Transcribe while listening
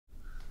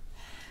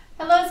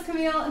it's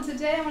Camille, and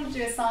today I want to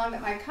do a song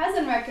that my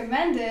cousin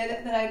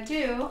recommended that I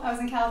do. I was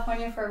in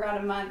California for around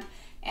a month,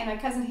 and my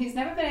cousin, he's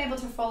never been able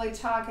to fully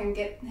talk and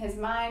get his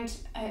mind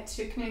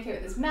to communicate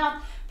with his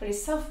mouth, but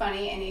he's so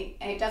funny, and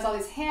he does all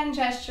these hand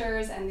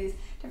gestures and these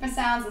different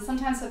sounds, and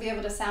sometimes he'll be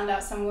able to sound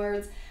out some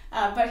words.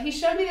 But he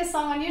showed me this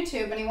song on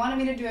YouTube, and he wanted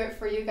me to do it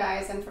for you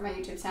guys and for my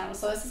YouTube channel.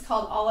 So this is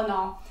called All in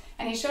All,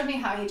 and he showed me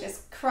how he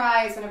just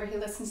cries whenever he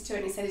listens to it,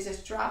 and he said he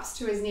just drops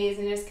to his knees,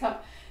 and he just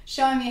kept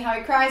showing me how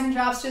he cries and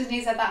drops to his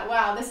knees. I thought,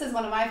 wow, this is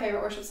one of my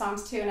favorite worship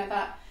songs too, and I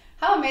thought,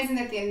 how amazing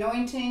that the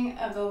anointing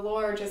of the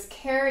Lord just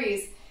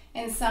carries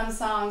in some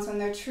songs when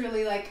they're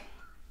truly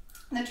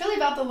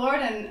about the Lord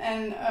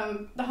and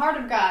the heart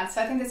of God.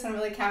 So I think this one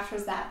really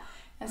captures that.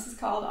 This is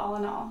called All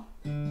in All.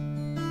 You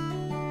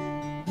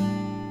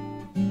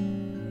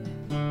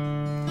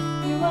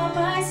are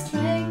my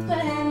strength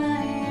when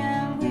I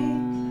am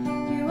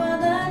weak. You are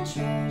the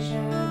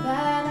treasure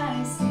that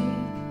I seek.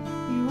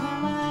 You are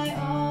my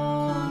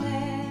all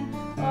in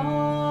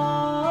all.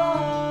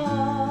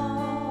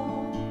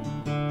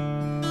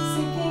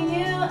 Seeking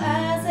you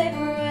as a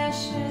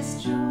precious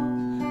jewel.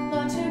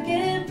 Lord, to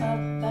give up,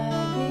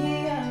 I'd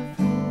be a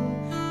fool.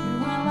 You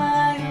are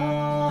my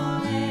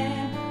all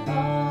in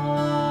all.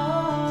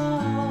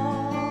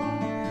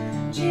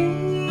 Jesus,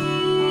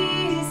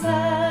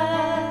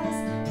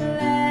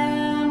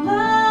 Lamb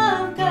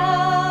of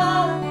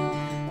God,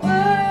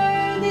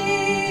 worthy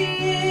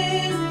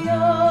is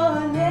your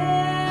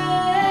name.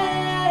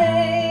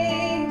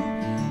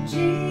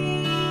 Jesus,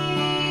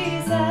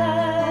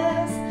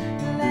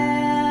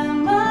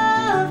 Lamb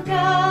of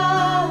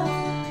God,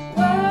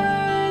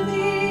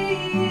 worthy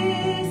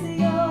is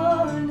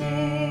your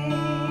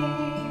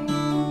name.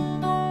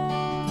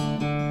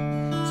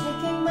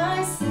 Taking my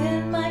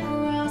sin, my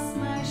cross,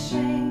 my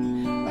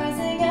shame,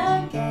 rising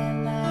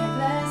again, I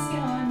bless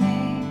your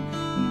name.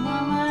 You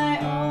are my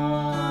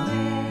all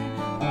in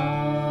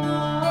all.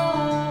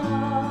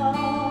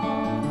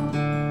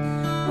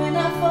 When I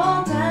fall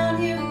down,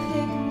 you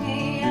pick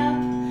me up.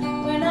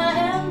 When I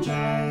am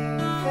dry, you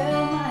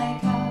fill my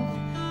cup.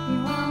 You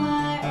are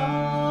my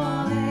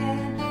all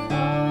in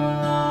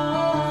all.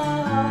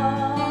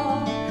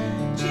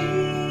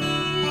 Jesus,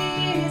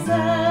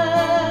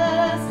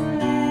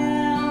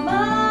 Lamb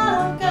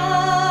of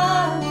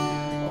God,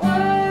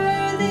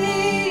 worthy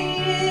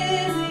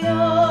is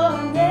your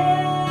name.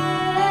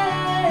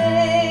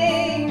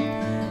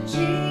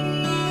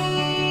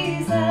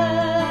 Jesus,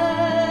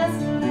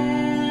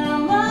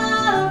 Lamb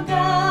of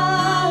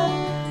God,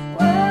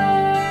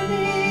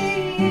 worthy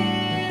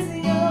is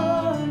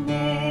your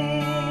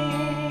name.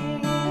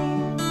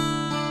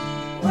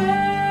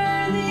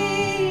 Worthy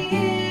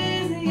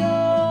is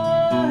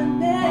your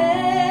name.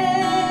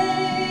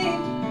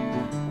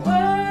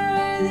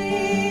 Worthy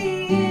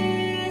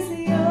is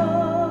your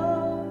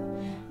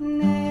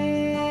name.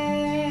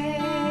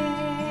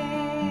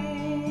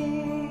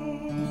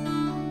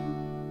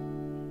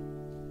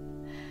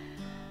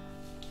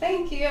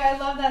 Thank you. I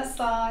love that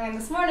song. And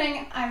this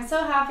morning, I'm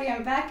so happy.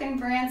 I'm back in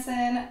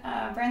Branson,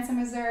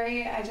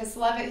 Missouri. I just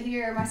love it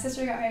here. My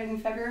sister got married in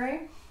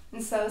February,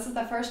 and so this is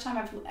the first time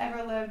I've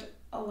ever lived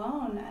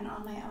alone and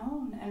on my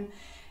own. And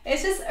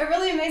it's just a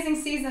really amazing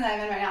season that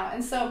I'm in right now.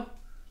 And so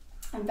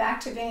I'm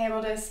back to being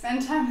able to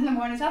spend time in the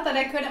mornings. Not that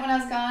I couldn't when I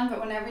was gone, but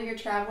whenever you're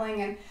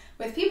traveling and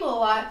with people a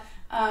lot,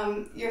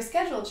 your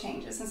schedule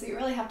changes. And so you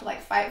really have to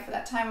fight for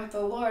that time with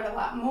the Lord a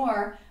lot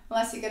more,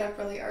 unless you get up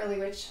really early,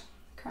 which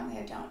currently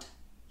I don't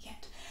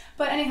yet.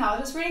 But anyhow,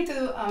 just reading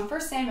through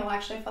 1 Samuel,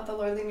 actually, I felt the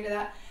Lord lead me to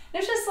that.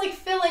 And it's just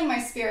filling my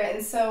spirit.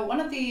 And so one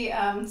of the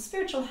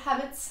spiritual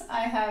habits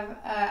I have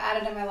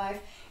added in my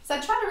life is I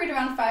try to read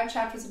around 5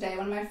 chapters a day.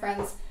 One of my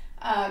friends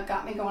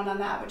got me going on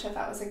that, which I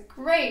thought was a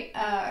great,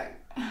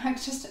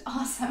 just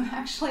awesome,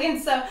 actually.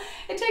 And so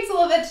it takes a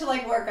little bit to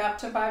work up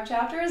to 5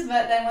 chapters,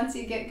 but then once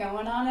you get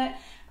going on it,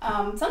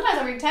 sometimes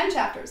I'll read 10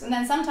 chapters, and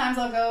then sometimes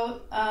I'll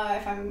go,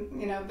 if I'm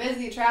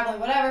busy, traveling,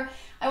 whatever,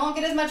 I won't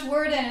get as much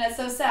word in, and it's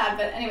so sad.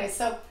 But anyway,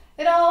 so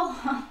it all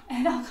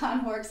kind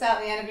of works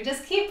out in the end. If you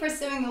just keep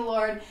pursuing the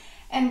Lord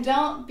and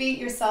don't beat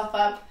yourself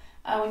up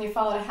when you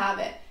follow a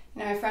habit.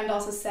 My friend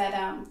also said,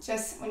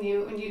 just when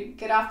you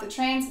get off the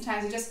train,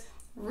 sometimes you just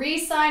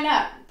re-sign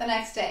up the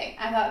next day.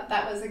 I thought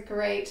that was a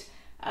great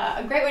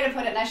way to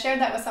put it, and I shared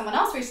that with someone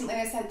else recently.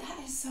 They said, that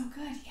is so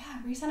good.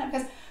 Yeah, re-sign up,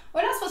 because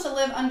we're not supposed to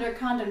live under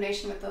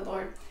condemnation with the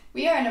Lord.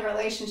 We are in a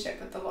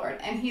relationship with the Lord,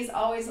 and He's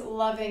always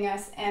loving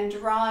us and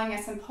drawing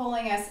us and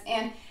pulling us,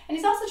 and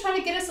He's also trying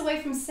to get us away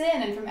from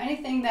sin and from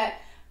anything that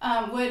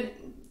would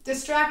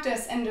distract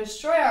us and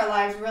destroy our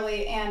lives,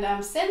 really.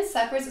 And sin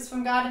separates us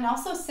from God, and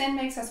also sin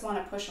makes us want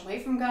to push away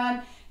from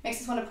God, makes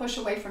us want to push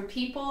away from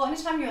people.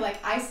 Anytime you're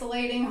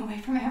isolating away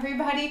from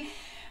everybody,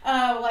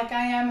 like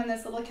I am in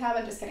this little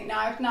cabin, just kidding. No,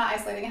 I'm not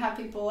isolating. I have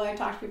people, I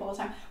talk to people all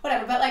the time,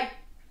 whatever. But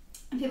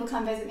and people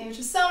come visit me, which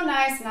is so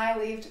nice, and I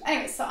leave.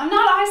 Anyway, so I'm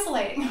not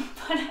isolating,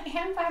 but I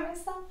am by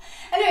myself.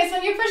 Anyways,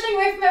 when you're pushing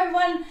away from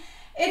everyone,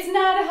 it's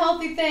not a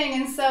healthy thing,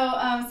 and so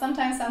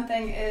sometimes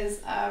something is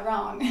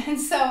wrong, and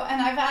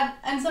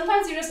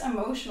sometimes you're just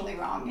emotionally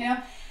wrong,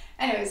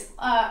 anyways,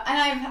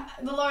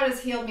 the Lord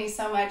has healed me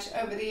so much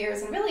over the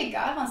years, and really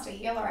God wants to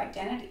heal our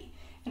identity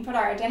and put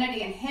our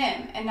identity in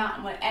Him and not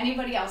in what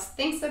anybody else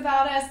thinks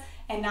about us,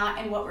 and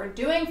not in what we're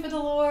doing for the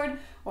Lord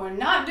or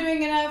not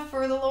doing enough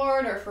for the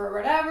Lord or for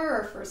whatever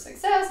or for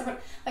success.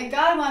 Like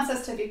God wants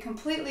us to be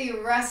completely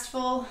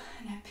restful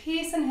and at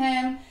peace in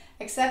Him,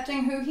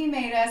 accepting who He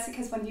made us,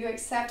 because when you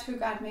accept who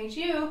God made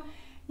you,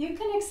 you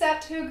can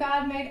accept who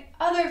God made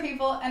other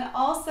people, and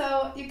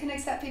also you can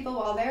accept people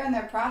while they're in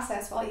their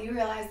process, while you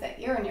realize that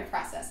you're in your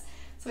process.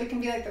 So we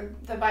can be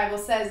like the Bible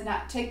says,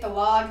 not take the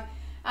log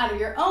out of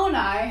your own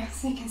eye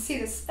so you can see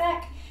the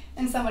speck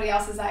in somebody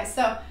else's eye.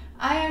 So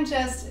I am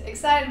just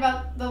excited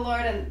about the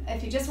Lord, and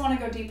if you just want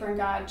to go deeper in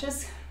God,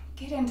 just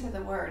get into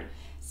the Word.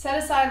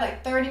 Set aside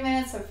like 30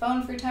 minutes of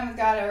phone-free time with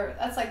God, or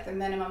that's like the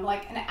minimum,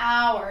 like an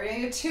hour,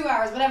 2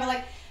 hours, whatever.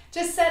 Like,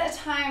 just set a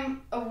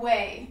time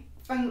away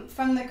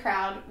from the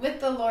crowd with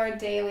the Lord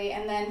daily,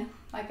 and then,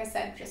 like I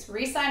said, just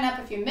re-sign up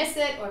if you miss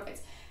it, or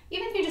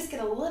even if you just get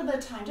a little bit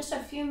of time, just a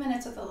few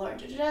minutes with the Lord,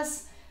 to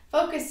just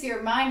focus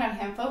your mind on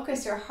Him,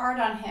 focus your heart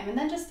on Him, and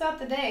then just throughout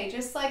the day,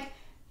 just like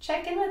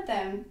check in with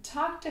Him,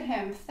 talk to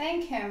Him,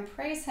 thank Him,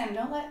 praise Him.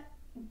 Don't let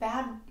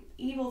bad,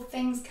 evil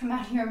things come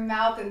out of your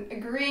mouth and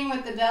agreeing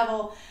with the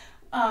devil,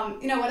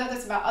 whether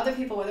it's about other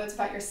people, whether it's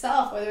about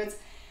yourself, whether it's,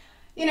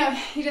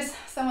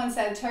 someone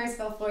said,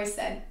 Terry'sville voice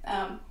said,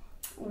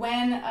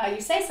 when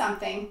you say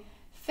something,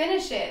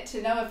 finish it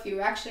to know if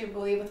you actually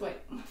believe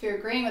if you're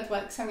agreeing with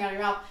what's coming out of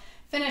your mouth.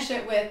 Finish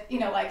it with,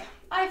 like,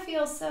 I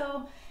feel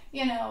so,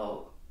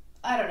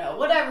 I don't know,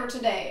 whatever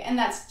today, and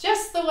that's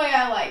just the way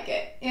I like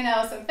it,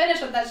 so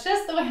finish with, that's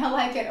just the way I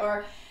like it,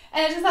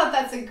 and I just thought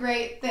that's a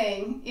great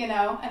thing, and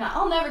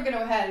I'll never get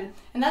ahead,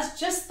 and that's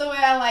just the way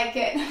I like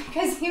it,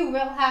 because you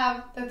will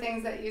have the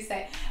things that you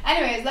say.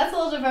 Anyways, that's a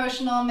little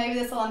devotional. Maybe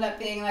this will end up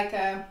being like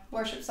a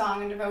worship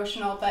song and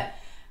devotional, but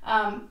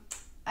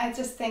I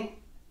just think,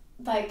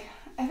 like,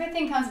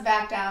 everything comes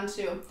back down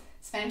to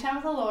spending time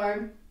with the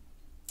Lord,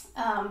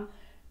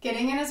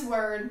 getting in His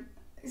Word,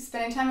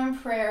 spending time in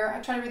prayer. I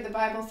try to read the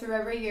Bible through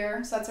every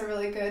year, so that's a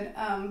really good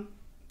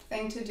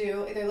thing to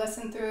do. Either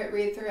listen through it,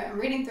 read through it. I'm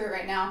reading through it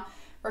right now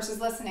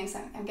versus listening,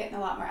 so I'm getting a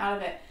lot more out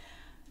of it.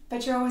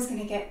 But you're always going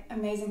to get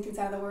amazing things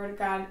out of the Word of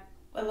God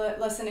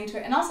listening to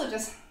it. And also,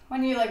 just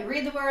when you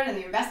read the Word and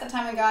you invest that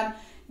time in God,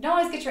 you don't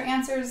always get your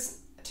answers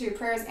to your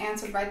prayers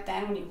answered right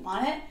then when you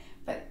want it.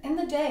 But in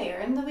the day or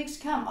in the weeks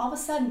to come, all of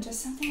a sudden,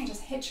 just something will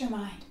just hit your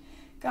mind.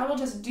 God will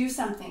just do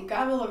something.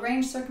 God will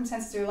arrange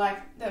circumstances through your life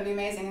that would be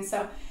amazing. And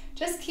so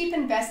just keep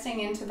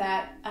investing into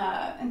that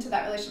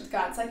relationship with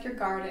God. It's like your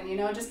garden,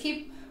 just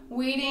keep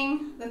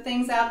weeding the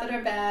things out that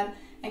are bad,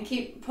 and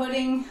keep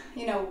putting,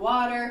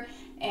 water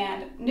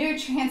and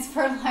nutrients,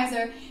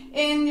 fertilizer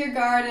in your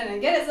garden,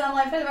 and get it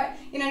sunlight,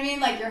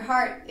 like your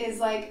heart is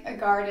like a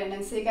garden,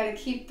 and so you got to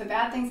keep the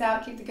bad things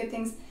out, keep the good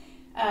things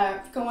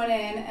going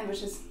in, and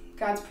which is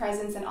God's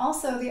presence. And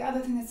also the other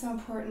thing that's so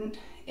important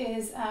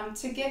is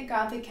to get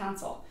godly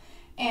counsel,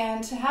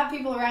 and to have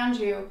people around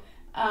you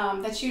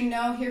that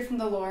hear from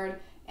the Lord,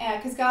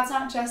 because God's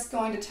not just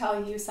going to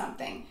tell you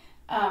something.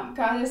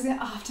 God is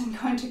often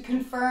going to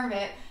confirm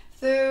it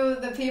through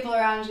the people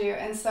around you.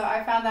 And so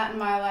I found that in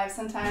my life.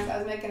 Sometimes I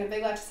was making a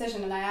big life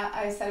decision, and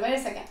I said, wait a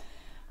second,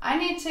 I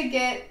need to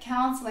get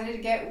counsel, I need to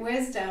get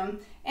wisdom,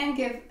 and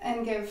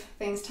give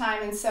things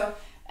time.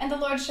 And the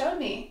Lord showed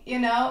me,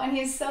 and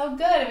He's so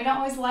good, and we don't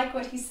always like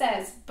what He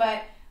says,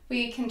 but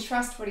we can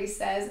trust what He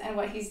says and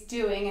what He's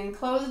doing. And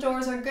closed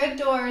doors are good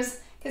doors,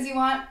 because you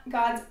want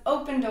God's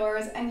open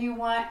doors, and you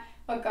want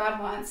what God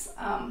wants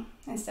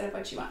instead of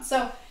what you want.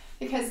 So,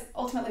 because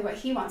ultimately what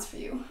He wants for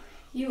you,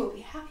 you will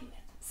be happy with.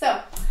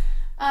 So,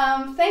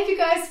 thank you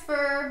guys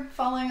for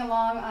following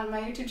along on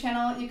my YouTube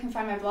channel. You can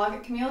find my blog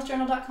at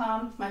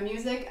Camille'sJournal.com, my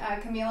music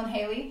at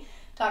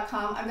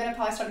CamilleandHaley.com. I'm going to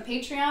probably start a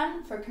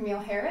Patreon for Camille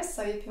Harris,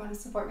 so if you want to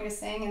support me to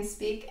sing and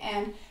speak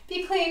and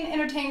be clean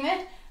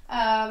entertainment,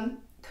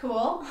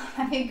 cool,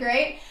 that'd be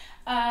great.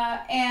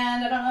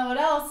 And I don't know what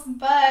else,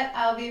 but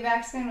I'll be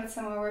back soon with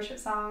some more worship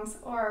songs,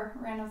 or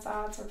random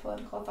thoughts, or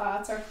political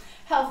thoughts, or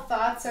health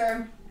thoughts,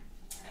 or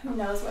who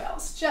knows what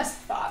else. Just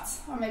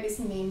thoughts, or maybe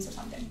some memes or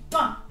something.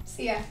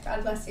 See ya.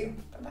 God bless you.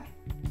 Bye-bye.